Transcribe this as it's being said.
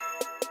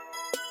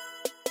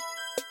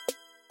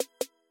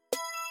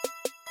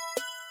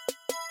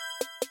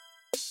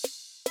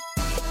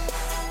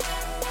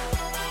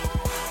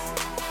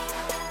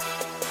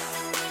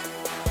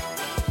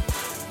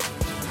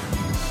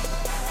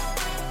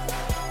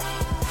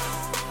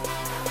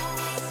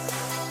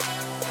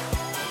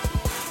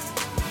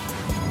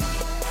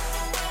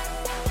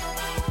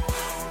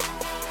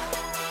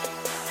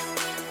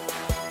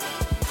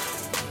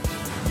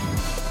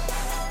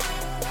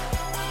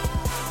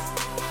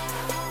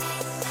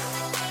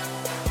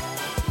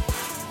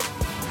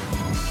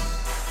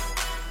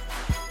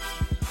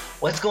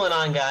What's going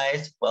on,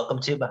 guys? Welcome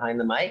to Behind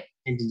the Mic,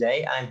 and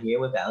today I'm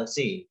here with Alex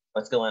C.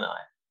 What's going on?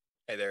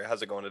 Hey there,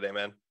 how's it going today,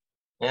 man?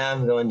 Yeah,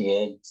 I'm going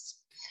good. It's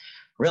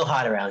real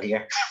hot around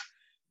here.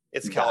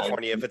 It's I'm dying.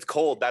 California. If it's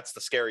cold, that's the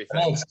scary I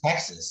mean, thing. it's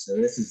Texas, so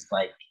this is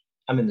like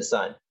I'm in the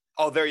sun.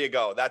 Oh, there you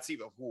go. That's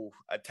even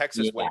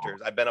Texas Yeah, winters.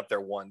 I've been up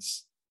there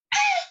once.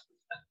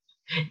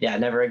 yeah,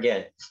 never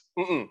again.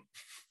 Mm-mm.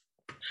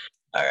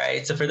 All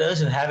right. So for those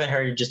who haven't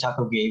heard Just Talk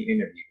Game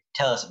interview,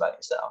 tell us about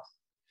yourself.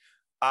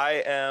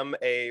 I am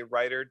a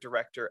writer,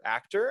 director,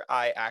 actor.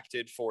 I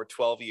acted for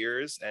 12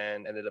 years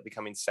and ended up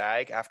becoming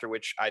SAG, after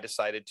which I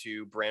decided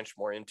to branch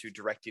more into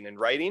directing and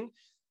writing,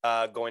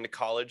 going to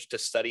college to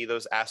study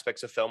those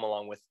aspects of film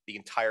along with the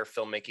entire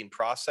filmmaking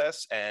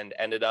process, and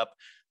ended up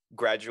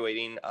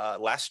graduating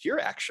last year,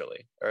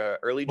 actually,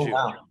 early Oh June.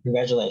 wow!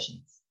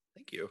 Congratulations.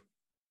 Thank you.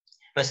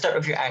 Let's start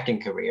with your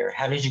acting career.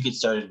 How did you get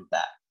started with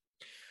that?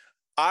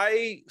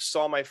 I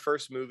saw my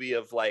first movie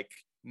of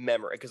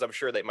memory, because I'm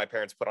sure that my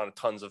parents put on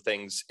tons of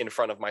things in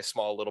front of my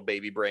small little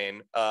baby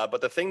brain.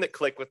 But the thing that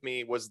clicked with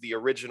me was the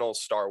original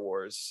Star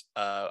Wars.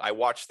 I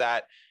watched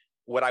that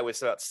when I was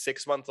about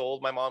 6 months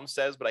old, my mom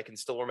says, but I can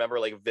still remember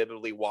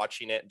vividly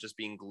watching it and just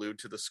being glued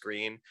to the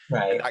screen.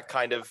 Right. And that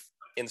kind of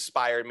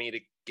inspired me to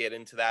get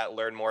into that,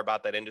 learn more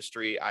about that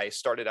industry. I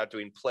started out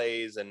doing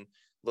plays and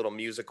little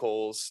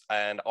musicals,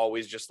 and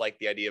always just like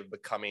the idea of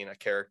becoming a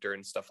character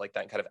and stuff like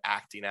that and kind of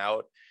acting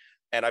out.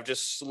 And I've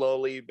just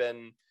slowly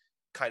been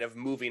kind of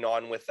moving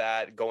on with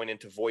that, going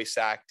into voice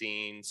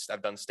acting.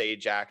 I've done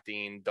stage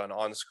acting, done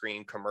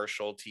on-screen,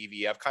 commercial,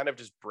 TV. I've kind of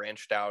just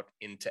branched out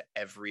into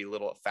every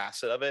little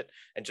facet of it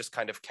and just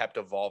kind of kept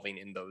evolving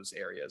in those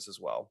areas as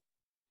well.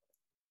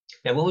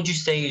 Now, what would you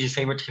say is your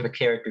favorite type of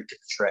character to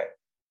portray?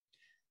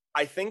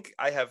 I think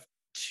I have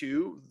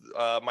two.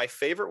 My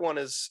favorite one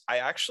is I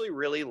actually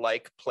really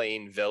like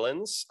playing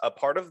villains. A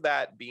part of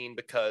that being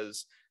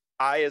because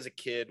I, as a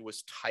kid,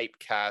 was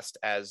typecast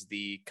as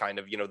the kind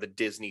of, the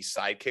Disney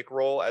sidekick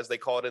role, as they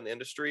call it in the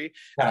industry.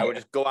 And I would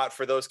just go out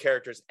for those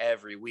characters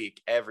every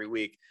week.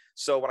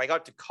 So when I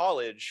got to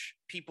college,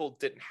 people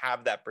didn't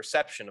have that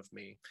perception of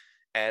me.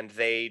 And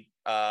they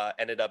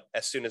ended up,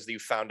 as soon as you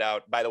found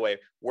out, by the way,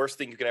 worst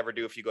thing you can ever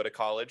do if you go to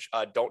college,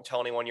 don't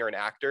tell anyone you're an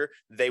actor.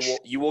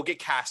 You will get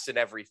cast in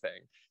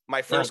everything.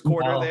 My first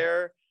quarter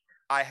there,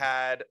 I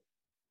had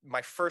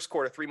my first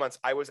quarter, 3 months,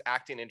 I was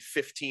acting in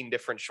 15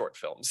 different short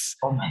films.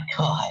 Oh my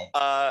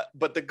God.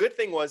 But the good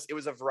thing was it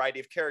was a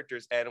variety of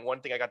characters. And one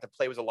thing I got to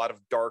play was a lot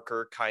of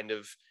darker, kind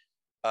of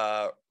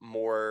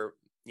more,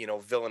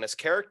 villainous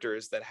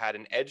characters that had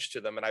an edge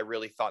to them. And I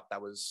really thought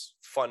that was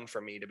fun for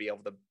me to be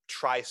able to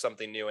try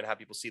something new and have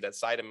people see that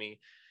side of me.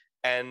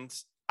 And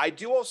I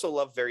do also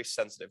love very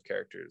sensitive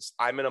characters.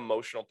 I'm an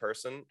emotional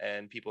person,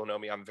 and people who know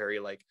me, I'm very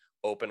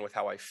open with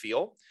how I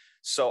feel.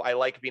 So I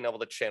like being able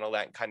to channel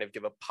that and kind of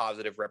give a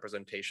positive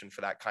representation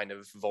for that kind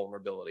of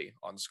vulnerability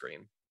on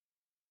screen.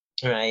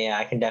 Right, yeah,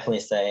 I can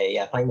definitely say,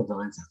 yeah, playing the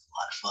villains is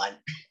a lot of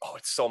fun. Oh,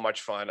 it's so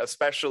much fun,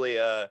 especially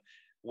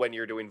when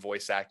you're doing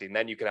voice acting.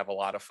 Then you can have a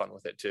lot of fun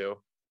with it too.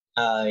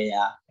 Oh,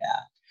 yeah.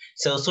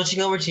 So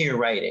switching over to your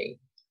writing,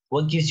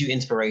 what gives you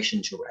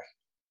inspiration to write?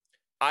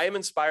 I am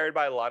inspired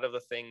by a lot of the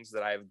things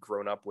that I've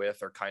grown up with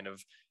or kind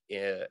of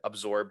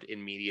absorbed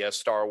in media.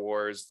 Star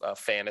Wars,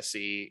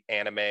 fantasy,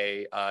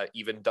 anime,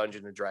 even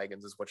Dungeons and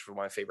Dragons is one of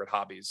my favorite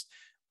hobbies.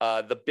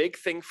 The big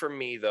thing for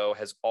me, though,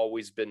 has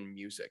always been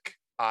music.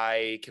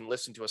 I can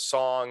listen to a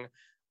song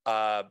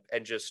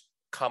and just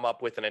come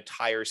up with an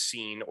entire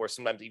scene, or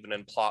sometimes even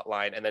in plot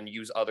line, and then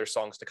use other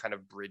songs to kind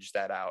of bridge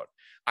that out.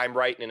 I'm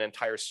writing an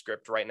entire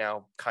script right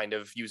now, kind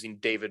of using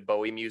David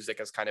Bowie music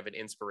as kind of an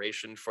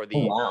inspiration for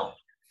the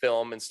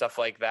film and stuff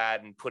like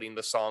that, and putting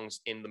the songs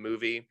in the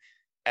movie.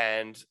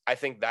 And I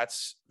think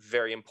that's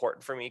very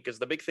important for me, because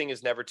the big thing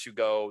is never to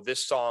go,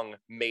 this song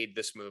made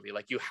this movie.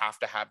 You have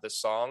to have this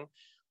song.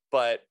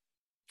 But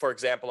for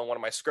example, in one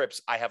of my scripts,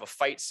 I have a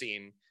fight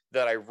scene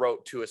that I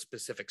wrote to a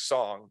specific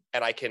song,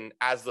 and I can,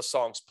 as the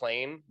song's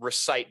playing,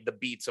 recite the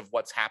beats of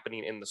what's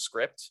happening in the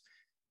script.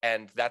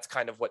 And that's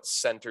kind of what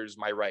centers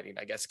my writing,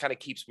 I guess. It kind of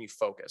keeps me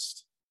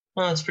focused.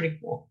 Oh, that's pretty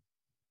cool.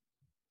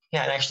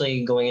 Yeah, and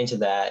actually going into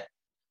that,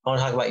 I want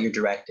to talk about your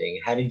directing.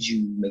 How did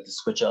you make the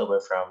switch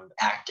over from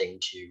acting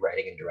to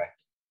writing and directing?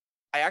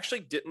 I actually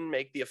didn't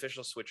make the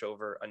official switch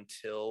over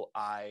until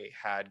I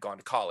had gone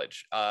to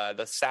college.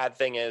 The sad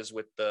thing is,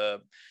 with the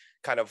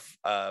kind of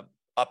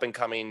up and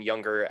coming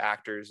younger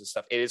actors and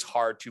stuff, it is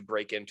hard to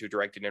break into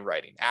directing and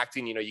writing.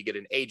 Acting, you get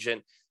an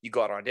agent, you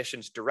go out on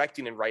auditions.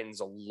 Directing and writing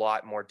is a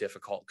lot more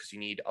difficult because you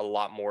need a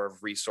lot more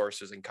of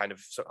resources and kind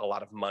of a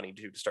lot of money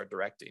to start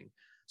directing.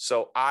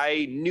 So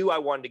I knew I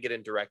wanted to get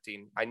in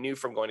directing. I knew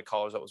from going to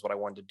college that was what I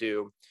wanted to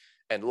do.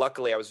 And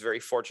luckily, I was very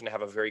fortunate to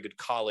have a very good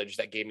college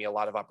that gave me a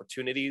lot of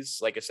opportunities.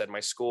 Like I said, my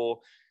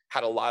school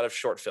had a lot of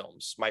short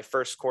films. My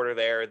first quarter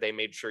there, they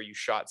made sure you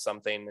shot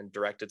something and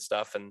directed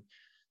stuff. And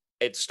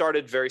it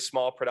started very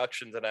small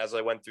productions. And as I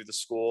went through the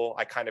school,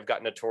 I kind of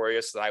got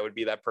notorious that I would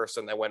be that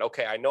person that went,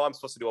 okay, I know I'm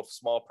supposed to do a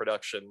small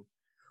production,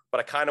 but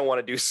I kind of want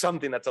to do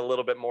something that's a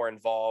little bit more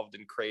involved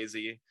and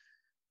crazy.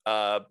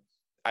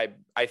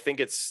 I think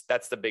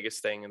that's the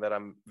biggest thing that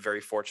I'm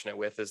very fortunate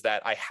with, is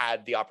that I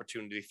had the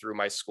opportunity through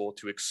my school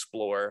to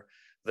explore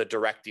the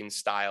directing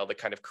style, the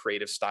kind of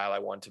creative style I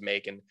want to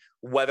make, and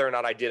whether or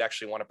not I did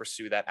actually want to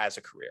pursue that as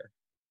a career.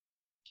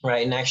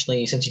 Right. And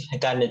actually, since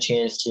you've gotten a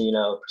chance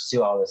to,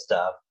 pursue all this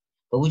stuff,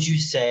 what would you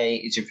say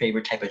is your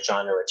favorite type of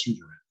genre to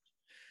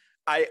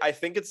direct? I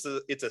think it's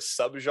a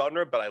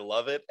subgenre, but I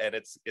love it. And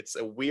it's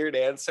a weird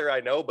answer, I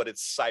know, but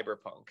it's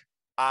cyberpunk.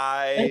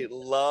 I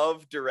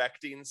love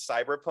directing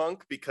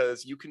cyberpunk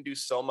because you can do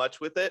so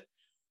much with it.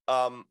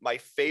 My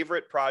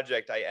favorite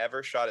project I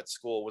ever shot at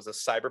school was a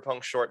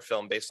cyberpunk short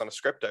film based on a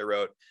script I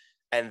wrote.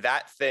 And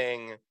that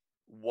thing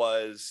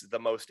was the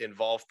most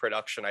involved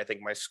production I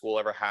think my school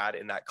ever had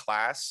in that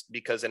class,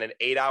 because in an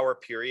 8-hour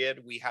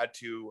period, we had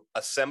to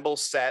assemble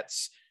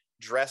sets,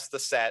 dress the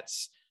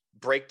sets,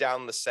 break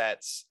down the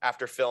sets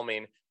after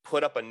filming,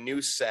 put up a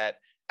new set,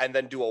 and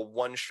then do a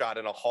one shot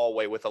in a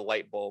hallway with a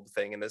light bulb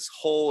thing. And this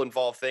whole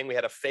involved thing, we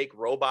had a fake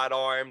robot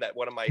arm that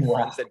one of my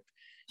friends said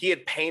he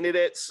had painted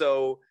it.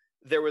 So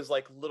there was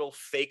like little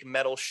fake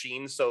metal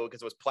sheen. So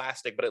because it was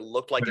plastic, but it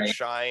looked like it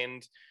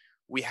shined.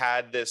 We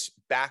had this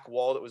back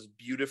wall that was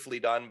beautifully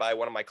done by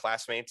one of my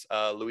classmates,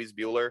 Louise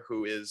Bueller,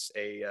 who is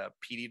a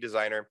PD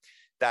designer,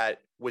 that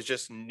was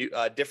just new,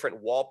 different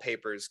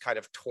wallpapers kind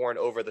of torn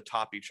over the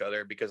top each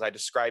other, because I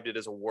described it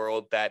as a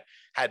world that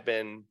had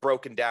been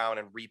broken down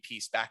and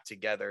repieced back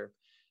together.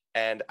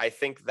 And I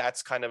think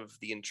that's kind of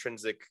the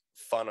intrinsic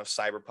fun of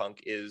cyberpunk,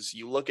 is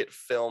you look at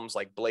films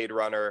like Blade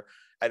Runner,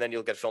 and then you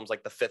look at films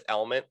like The Fifth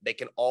Element. They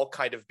can all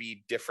kind of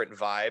be different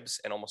vibes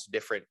and almost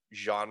different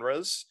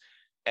genres.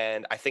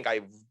 And I think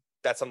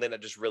that's something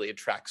that just really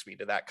attracts me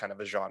to that kind of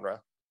a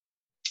genre.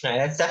 Right,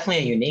 that's definitely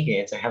a unique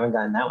answer. I haven't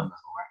gotten that one before.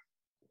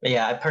 But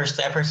yeah, I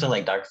personally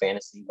like dark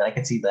fantasy, but I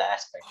can see the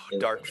aspect.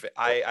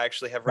 I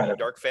actually have written a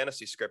dark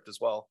fantasy script as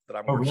well that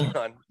I'm working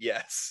on.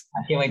 Yes.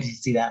 I can't wait to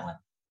see that one.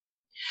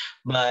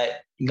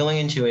 But going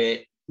into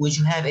it, would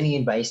you have any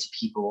advice to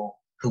people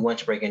who want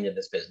to break into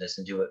this business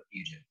and do what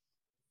you do?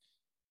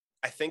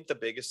 I think the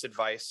biggest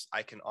advice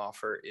I can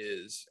offer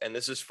is, and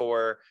this is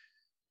for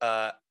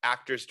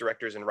actors,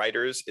 directors, and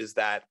writers, is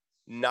that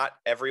not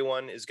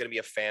everyone is going to be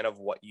a fan of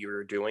what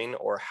you're doing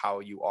or how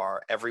you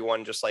are.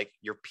 Everyone, just like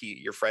your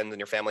friends and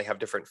your family, have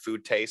different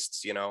food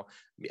tastes.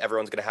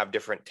 Everyone's going to have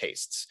different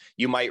tastes.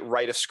 You might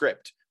write a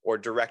script or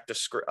direct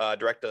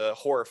a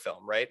horror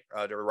film, right?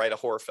 To write a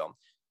horror film.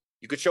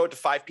 You could show it to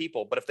 5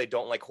 people, but if they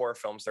don't like horror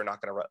films, they're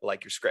not going to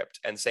like your script.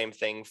 And same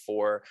thing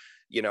for,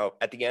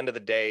 at the end of the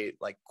day,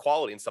 like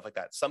quality and stuff like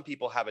that. Some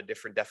people have a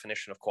different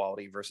definition of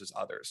quality versus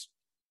others.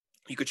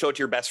 You could show it to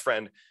your best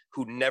friend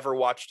who never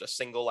watched a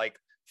single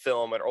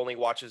film and only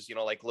watches,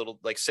 little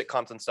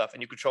sitcoms and stuff.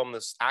 And you could show him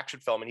this action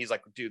film and he's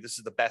like, dude, this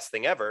is the best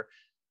thing ever.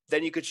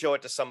 Then you could show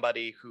it to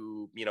somebody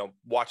who,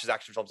 watches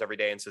action films every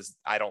day and says,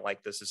 I don't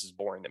like this. This is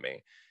boring to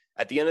me.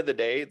 At the end of the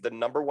day, the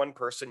number one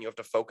person you have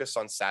to focus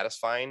on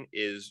satisfying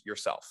is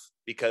yourself.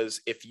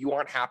 Because if you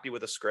aren't happy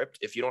with a script,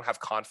 if you don't have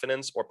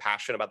confidence or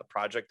passion about the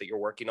project that you're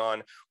working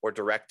on or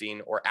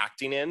directing or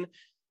acting in,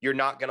 you're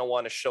not going to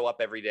want to show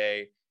up every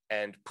day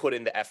and put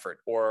in the effort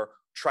or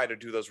try to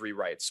do those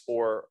rewrites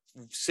or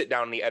sit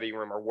down in the editing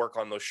room or work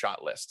on those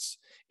shot lists.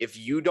 If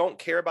you don't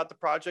care about the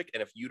project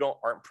and if you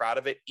aren't proud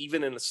of it,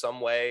 even in some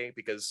way,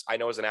 because I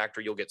know as an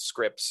actor, you'll get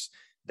scripts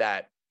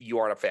that you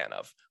aren't a fan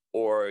of,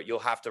 or you'll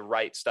have to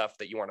write stuff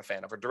that you aren't a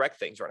fan of or direct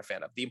things you aren't a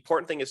fan of. The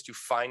important thing is to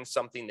find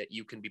something that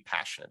you can be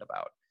passionate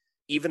about.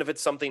 Even if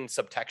it's something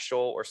subtextual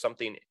or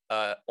something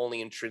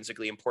only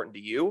intrinsically important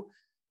to you,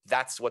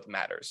 that's what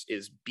matters,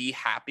 is be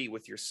happy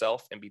with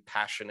yourself and be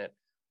passionate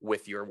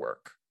with your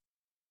work.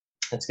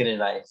 That's good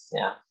advice.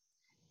 Yeah.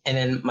 And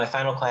then my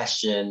final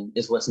question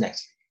is, what's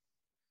next?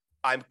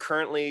 I'm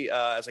currently,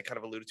 as I kind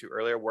of alluded to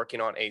earlier, working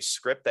on a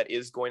script that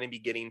is going to be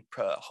getting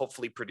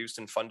hopefully produced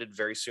and funded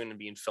very soon and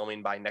being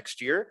filming by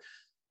next year.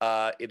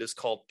 It is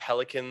called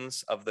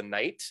Pelicans of the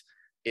Night.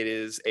 It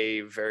is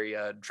a very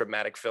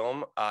dramatic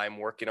film. I'm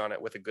working on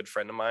it with a good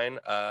friend of mine,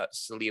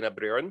 Selena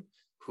Brion,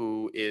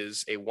 who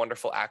is a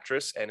wonderful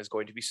actress and is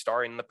going to be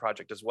starring in the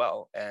project as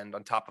well. And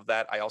on top of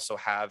that, I also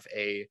have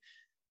a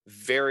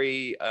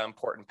very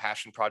important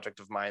passion project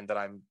of mine that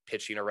I'm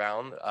pitching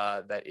around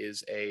that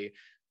is a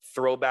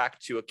throwback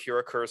to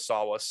Akira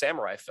Kurosawa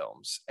samurai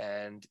films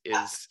and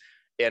is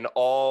an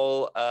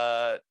all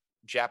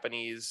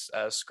Japanese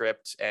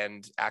script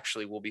and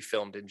actually will be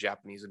filmed in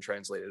Japanese and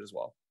translated as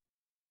well.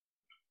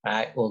 All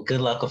right. Well,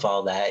 good luck with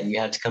all that. And you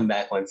have to come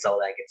back once all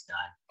that gets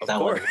done. Of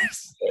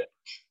course.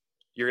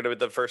 You're going to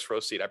be the first row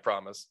seat, I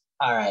promise.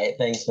 All right.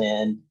 Thanks,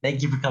 man.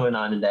 Thank you for coming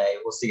on today.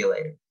 We'll see you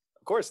later.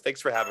 Of course.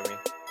 Thanks for having me.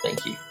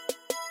 Thank you.